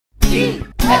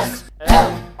DSLR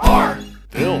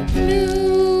Film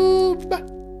Noob.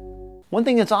 One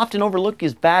thing that's often overlooked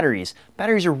is batteries.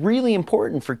 Batteries are really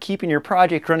important for keeping your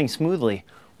project running smoothly.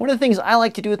 One of the things I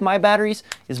like to do with my batteries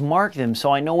is mark them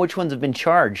so I know which ones have been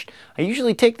charged. I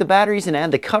usually take the batteries and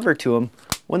add the cover to them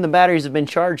when the batteries have been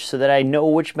charged so that I know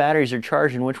which batteries are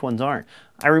charged and which ones aren't.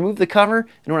 I remove the cover,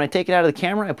 and when I take it out of the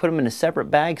camera, I put them in a separate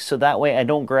bag so that way I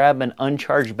don't grab an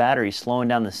uncharged battery slowing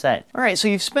down the set. Alright, so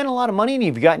you've spent a lot of money and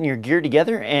you've gotten your gear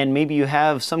together, and maybe you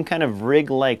have some kind of rig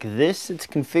like this that's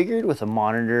configured with a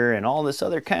monitor and all this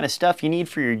other kind of stuff you need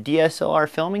for your DSLR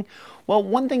filming. Well,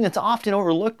 one thing that's often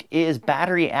overlooked is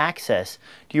battery access.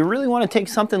 Do you really want to take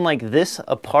something like this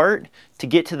apart to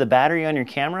get to the battery on your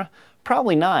camera?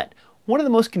 Probably not. One of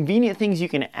the most convenient things you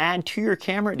can add to your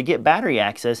camera to get battery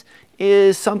access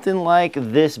is something like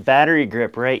this battery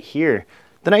grip right here.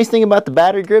 The nice thing about the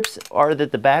battery grips are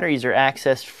that the batteries are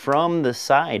accessed from the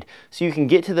side, so you can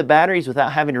get to the batteries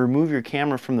without having to remove your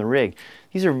camera from the rig.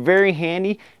 These are very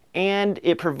handy, and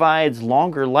it provides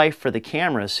longer life for the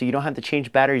camera, so you don't have to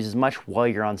change batteries as much while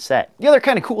you're on set. The other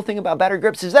kind of cool thing about battery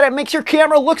grips is that it makes your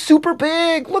camera look super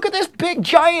big. Look at this big,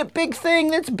 giant, big thing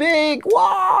that's big.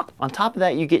 Wow! On top of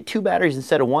that, you get 2 batteries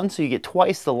instead of 1, so you get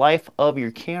twice the life of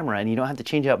your camera, and you don't have to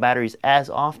change out batteries as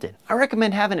often. I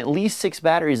recommend having at least 6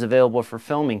 batteries available for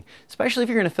filming, especially if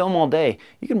you're gonna film all day.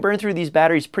 You can burn through these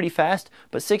batteries pretty fast,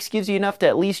 but 6 gives you enough to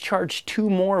at least charge 2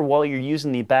 more while you're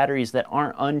using the batteries that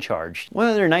aren't uncharged. One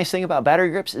other nice thing about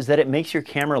battery grips is that it makes your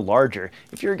camera larger.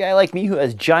 If you're a guy like me who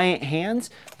has giant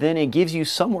hands, then it gives you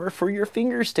somewhere for your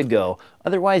fingers to go.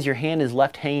 Otherwise, your hand is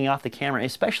left hanging off the camera,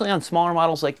 especially on smaller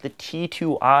models like the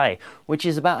T2i, which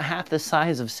is about half the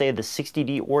size of, say, the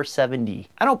 60D or 7D.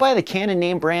 I don't buy the Canon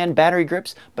name brand battery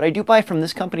grips, but I do buy from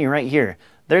this company right here.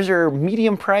 Theirs are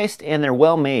medium priced and they're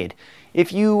well made.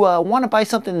 If you want to buy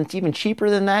something that's even cheaper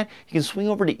than that, you can swing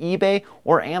over to eBay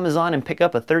or Amazon and pick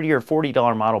up a $30 or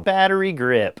 $40 model battery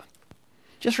grip.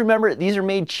 Just remember, these are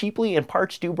made cheaply and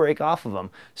parts do break off of them,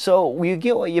 so you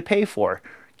get what you pay for.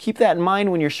 Keep that in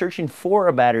mind when you're searching for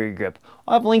a battery grip.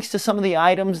 I'll have links to some of the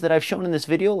items that I've shown in this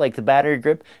video, like the battery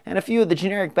grip, and a few of the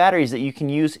generic batteries that you can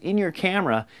use in your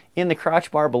camera in the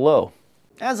crotch bar below.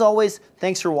 As always,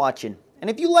 thanks for watching. And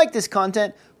if you like this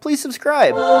content, please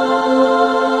subscribe.